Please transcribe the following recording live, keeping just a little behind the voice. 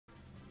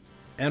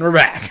And we're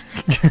back.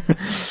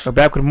 We're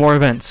back with more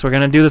events. We're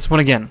gonna do this one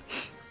again.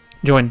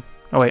 Join.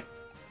 Oh wait.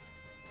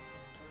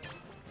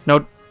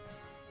 No.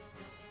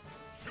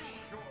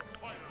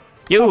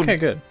 You Okay,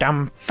 good.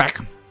 dumb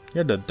fuck.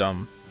 You're the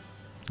dumb.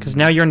 Because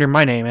now you're under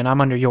my name and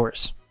I'm under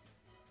yours.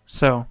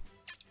 So.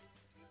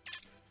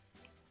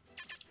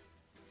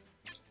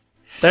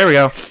 There we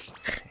go.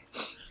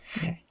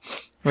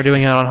 We're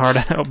doing it on hard,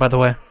 oh, by the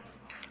way.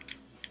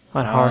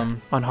 On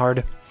hard. On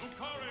hard.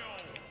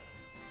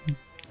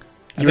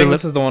 I think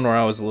this is the one where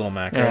I was a little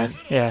Mac, yeah, right?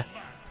 Yeah.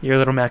 You're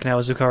little Mac now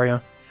with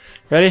Lucario.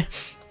 Ready?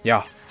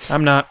 Yeah.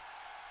 I'm not.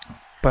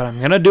 But I'm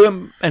gonna do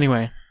it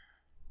anyway.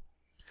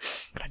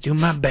 Gonna do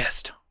my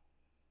best.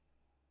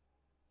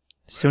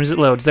 As soon as it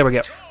loads, there we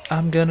go.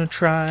 I'm gonna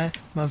try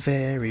my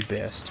very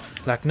best,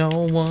 like no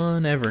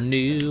one ever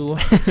knew.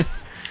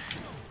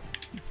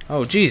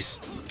 Oh, jeez.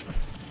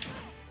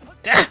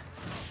 Ah!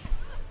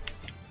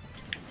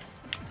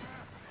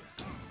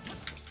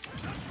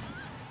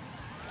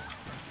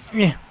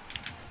 Yeah.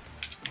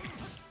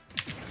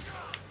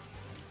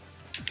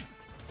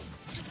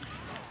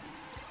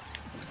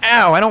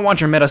 Ow, I don't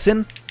want your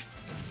medicine.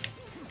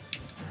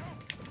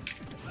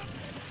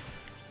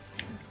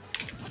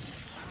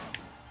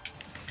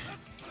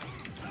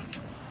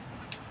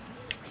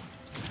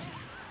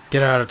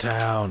 Get out of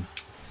town.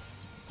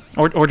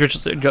 Or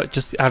just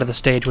out of the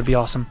stage would be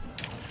awesome.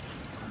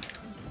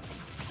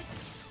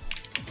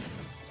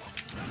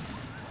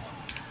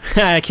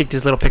 I kicked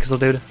his little pixel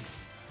dude.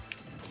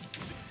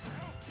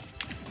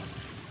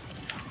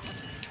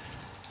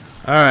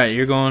 Alright,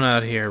 you're going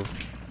out here.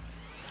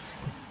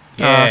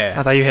 Yeah.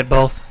 I thought you hit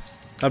both.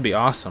 That'd be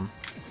awesome.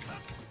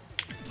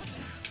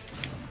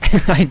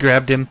 I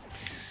grabbed him.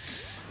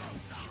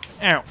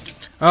 Ow.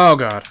 Oh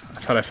god, I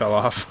thought I fell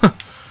off.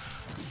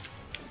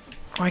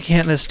 Why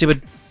can't this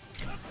stupid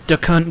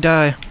cunt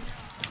die?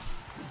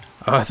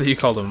 Oh, I thought you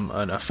called him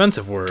an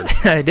offensive word.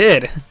 I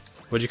did.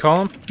 What'd you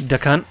call him?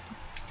 Cunt.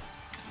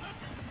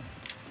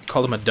 You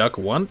called him a duck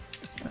what?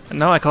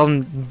 No, I called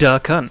him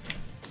cunt.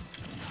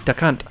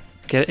 Cunt.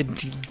 Get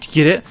it?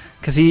 Get it?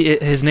 Because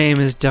his name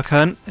is Duck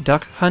Hunt.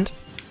 Duck Hunt.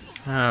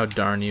 Oh,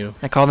 darn you.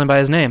 I called him by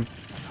his name.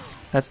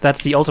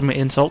 That's the ultimate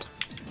insult.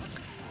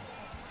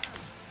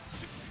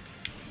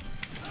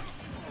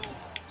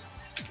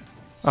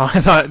 Oh,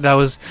 I thought that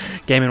was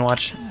Game &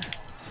 Watch.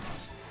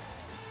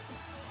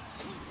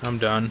 I'm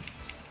done.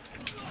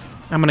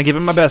 I'm gonna give it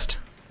my best.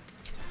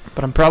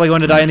 But I'm probably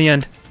going to die in the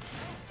end.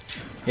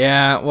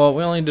 Yeah, well,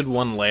 we only did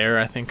one layer,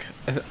 I think.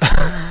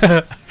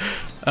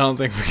 I don't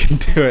think we can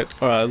do it.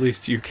 Well, at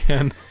least you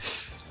can.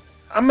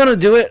 I'm gonna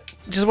do it.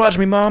 Just watch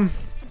me, Mom.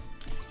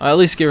 At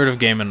least get rid of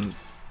Game and...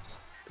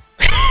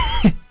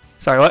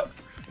 Sorry, what?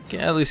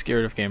 At least get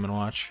rid of Game and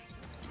Watch.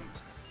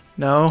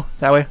 No,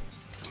 that way.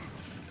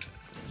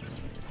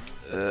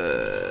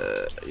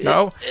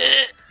 No.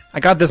 I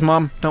got this,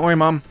 Mom. Don't worry,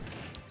 Mom.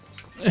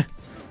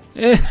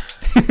 I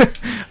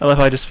love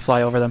how I just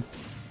fly over them.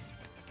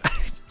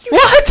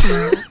 What?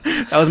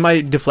 That was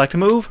my deflect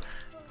move,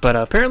 but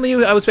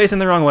apparently I was facing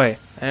the wrong way.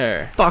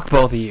 There. Fuck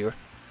both of you.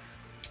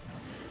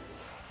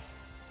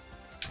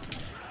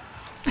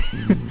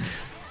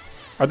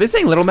 Are they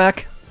saying Little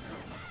Mac?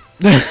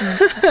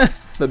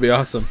 That'd be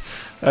awesome.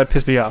 That'd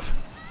piss me off.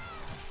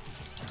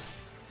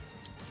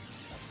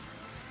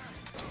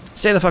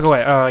 Stay the fuck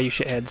away. Oh, you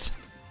shitheads.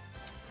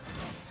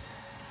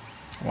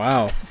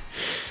 Wow.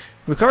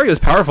 Lucario's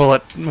powerful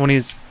when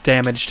he's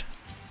damaged.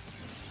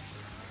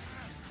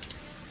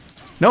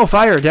 No,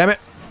 fire, damn it.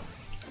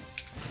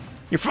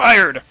 You're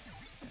fired!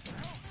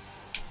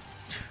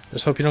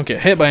 Just hope you don't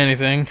get hit by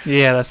anything.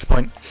 Yeah, that's the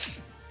point.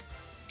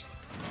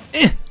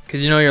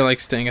 Because you know you're like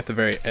staying at the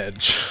very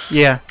edge.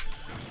 Yeah.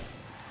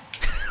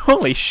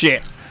 Holy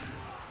shit.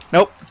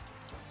 Nope.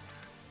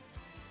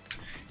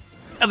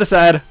 Other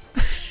side.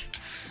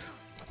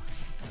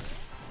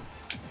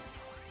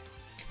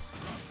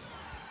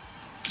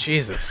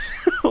 Jesus.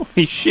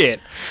 Holy shit.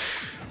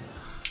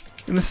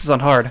 And this is on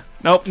hard.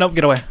 Nope, nope,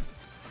 get away.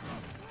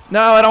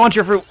 No, I don't want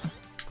your fruit.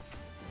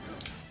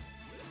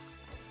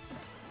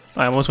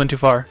 I almost went too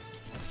far.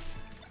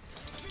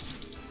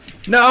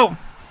 No!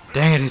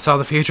 Dang it, he saw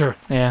the future.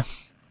 Yeah.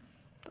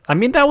 I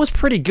mean, that was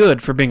pretty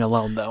good for being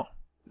alone, though.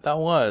 That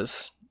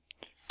was.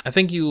 I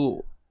think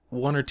you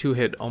one or two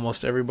hit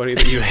almost everybody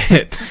that you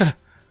hit.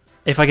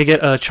 If I could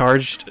get a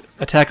charged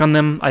attack on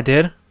them, I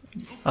did.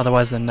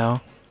 Otherwise, then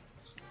no.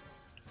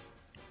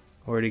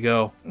 Where'd he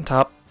go?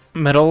 Top,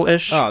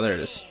 middle-ish. Oh, there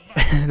it is.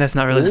 That's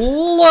not really...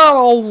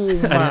 Little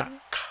Mac.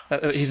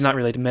 He's not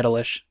really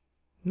middle-ish.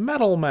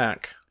 Metal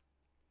Mac.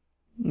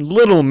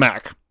 Little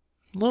Mac.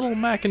 Little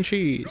mac and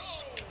cheese.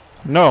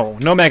 No,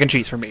 no mac and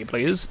cheese for me,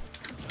 please.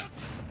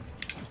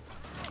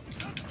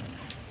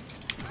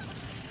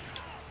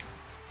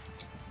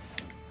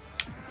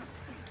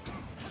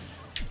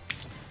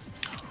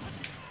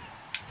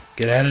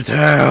 Get out of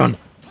town.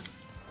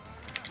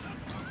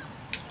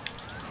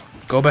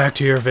 Go back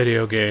to your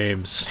video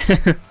games.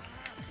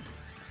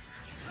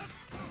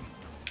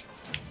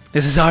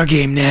 This is our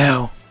game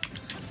now.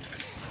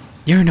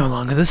 You're no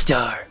longer the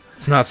star.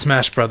 It's not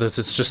Smash Brothers,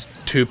 it's just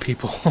two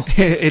people.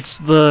 It's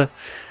the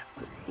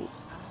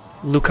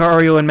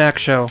Lucario and Mac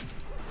show.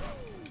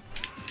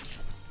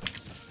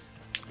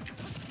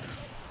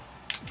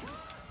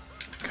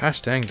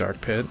 Gosh dang, Dark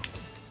Pit.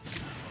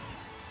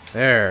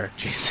 There,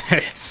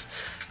 Jesus.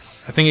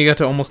 I think he got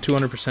to almost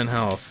 200%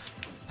 health.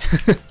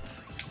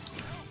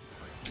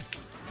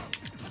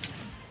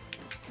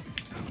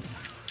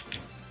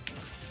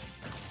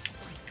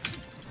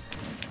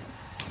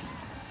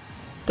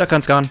 Duck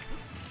Hunt's gone.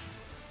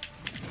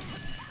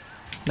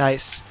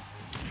 Nice.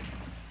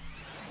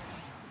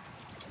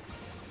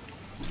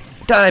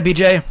 Die,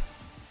 BJ.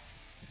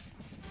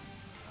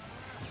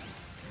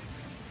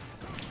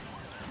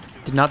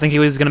 Did not think he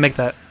was gonna make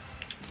that.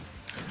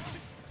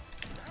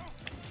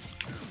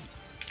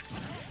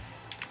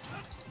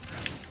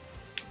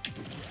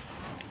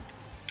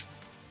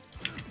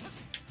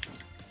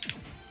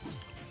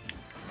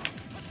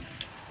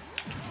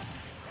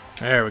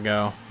 There we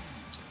go.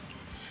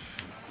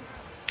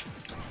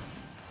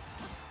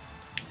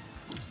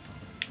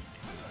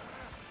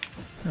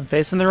 I'm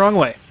facing the wrong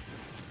way.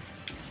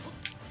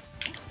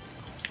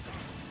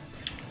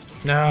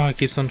 No, it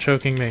keeps on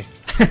choking me.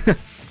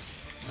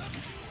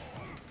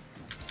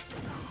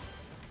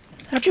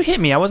 How'd you hit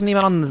me? I wasn't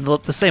even on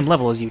the same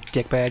level as you,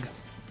 dickbag.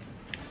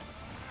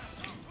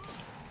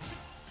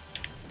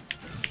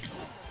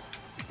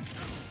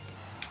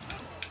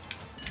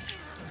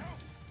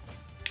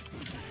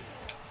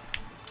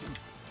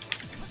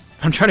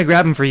 I'm trying to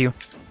grab him for you.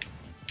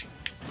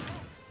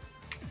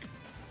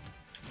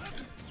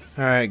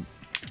 Alright.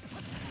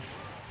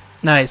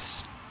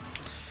 Nice.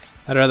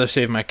 I'd rather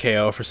save my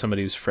KO for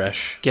somebody who's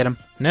fresh. Get him.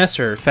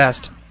 Nesser.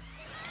 Fast.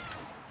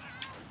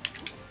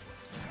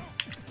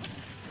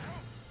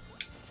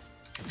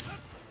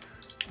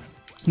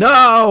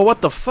 No! What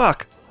the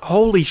fuck?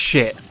 Holy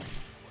shit.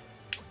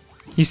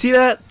 You see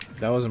that?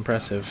 That was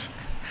impressive.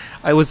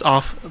 I was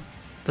off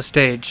the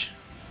stage.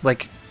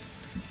 Like,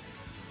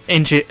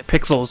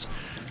 pixels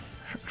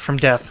from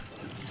death.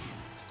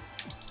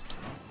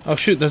 Oh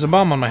shoot, there's a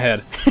bomb on my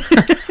head.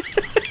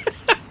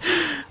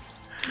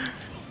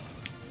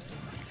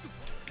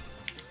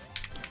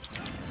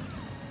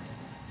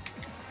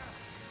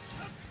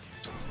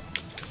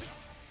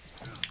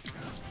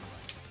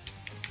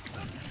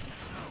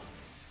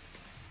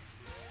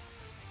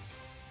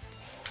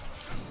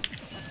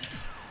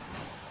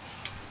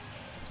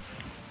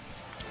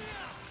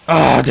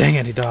 Oh, dang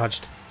it, he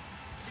dodged.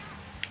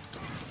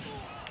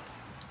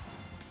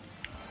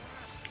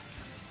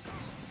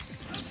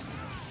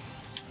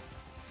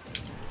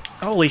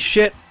 Holy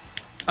shit.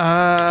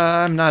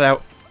 I'm not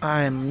out.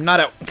 I'm not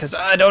out, because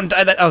I don't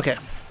die that. Okay.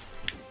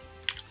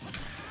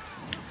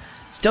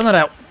 Still not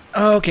out.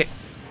 Okay.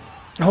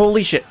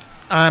 Holy shit.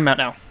 I'm out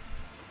now.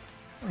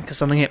 Because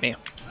something hit me.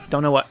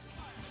 Don't know what.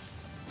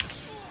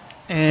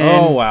 And,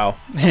 Oh, wow.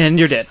 And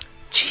you're dead.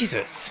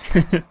 Jesus.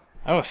 That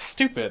was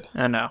stupid.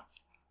 I know.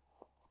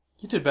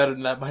 You did better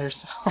than that by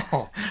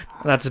yourself.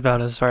 That's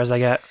about as far as I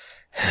get.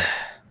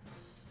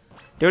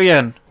 Do it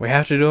again. We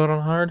have to do it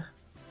on hard?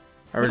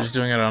 Or we're just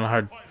doing it on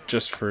hard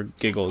just for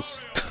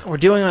giggles? We're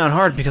doing it on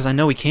hard because I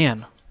know we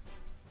can.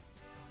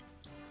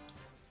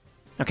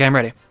 Okay, I'm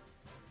ready.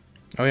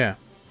 Oh yeah.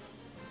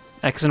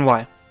 X and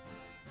Y.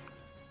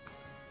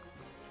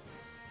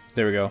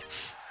 There we go.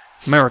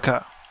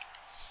 America.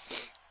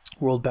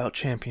 World Bout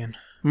Champion.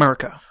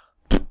 America.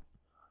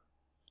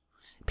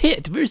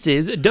 Pit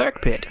versus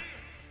Dark Pit.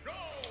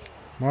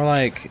 More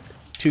like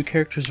 2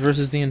 characters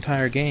versus the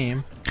entire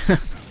game.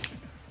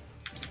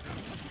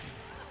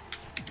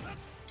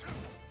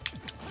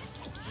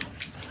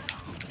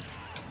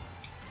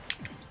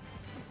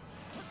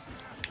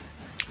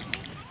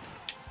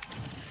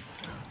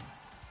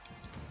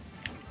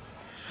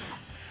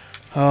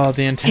 Oh,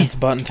 the intense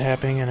button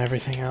tapping and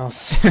everything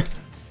else. Oh,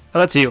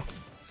 that's you.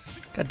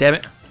 God damn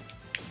it.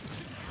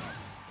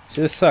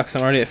 See, this sucks.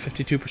 I'm already at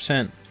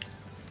 52%.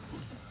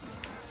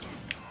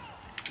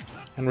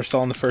 And we're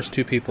still on the first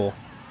 2 people.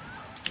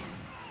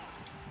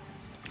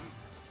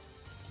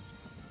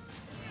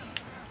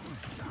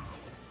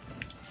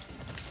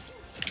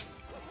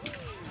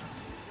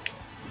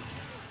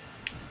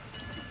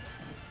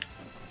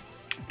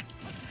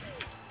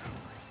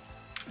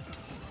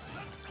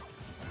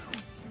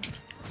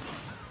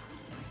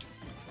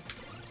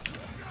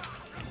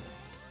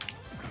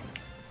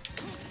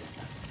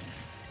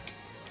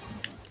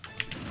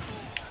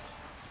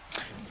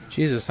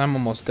 Jesus, I'm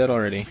almost dead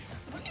already.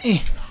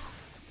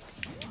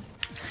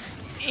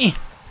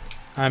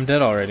 I'm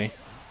dead already.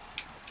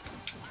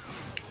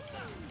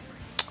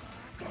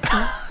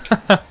 I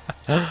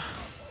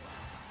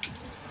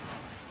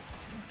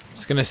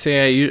was gonna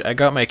say I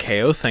got my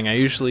KO thing. I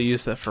usually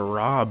use that for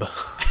Rob.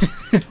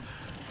 We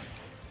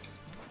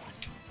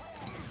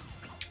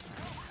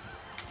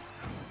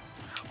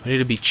need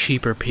to be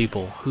cheaper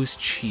people. Who's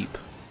cheap?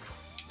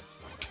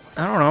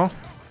 I don't know.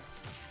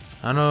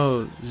 I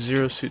know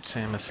Zero Suit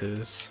Samus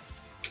is.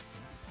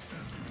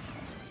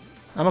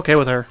 I'm okay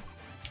with her.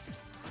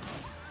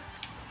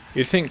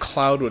 You'd think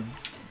Cloud would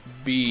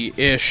be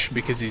ish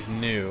because he's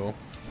new.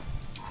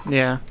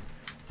 Yeah.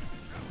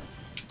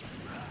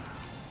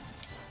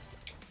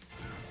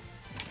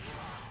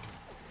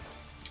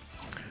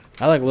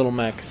 I like Little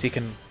Mac because he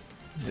can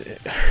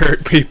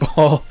hurt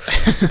people,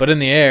 but in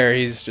the air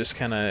he's just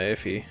kind of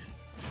iffy.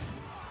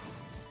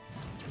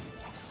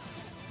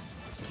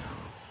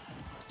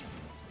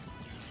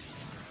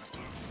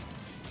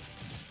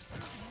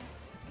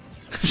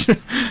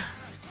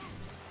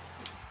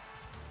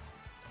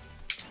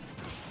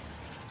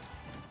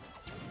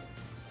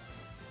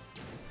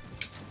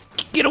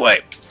 Get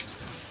away!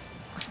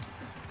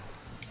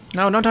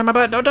 No, don't touch my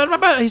butt! Don't touch my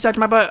butt! He's touching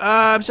my butt!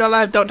 I'm still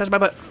alive! Don't touch my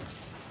butt!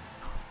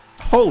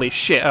 Holy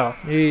shit! Oh.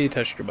 He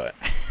touched your butt.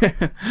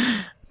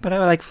 But I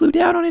like flew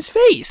down on his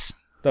face!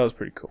 That was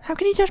pretty cool. How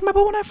can he touch my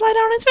butt when I fly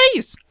down on his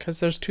face? Because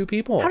there's two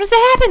people. How does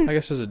that happen? I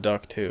guess there's a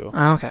duck too.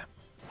 Oh, okay.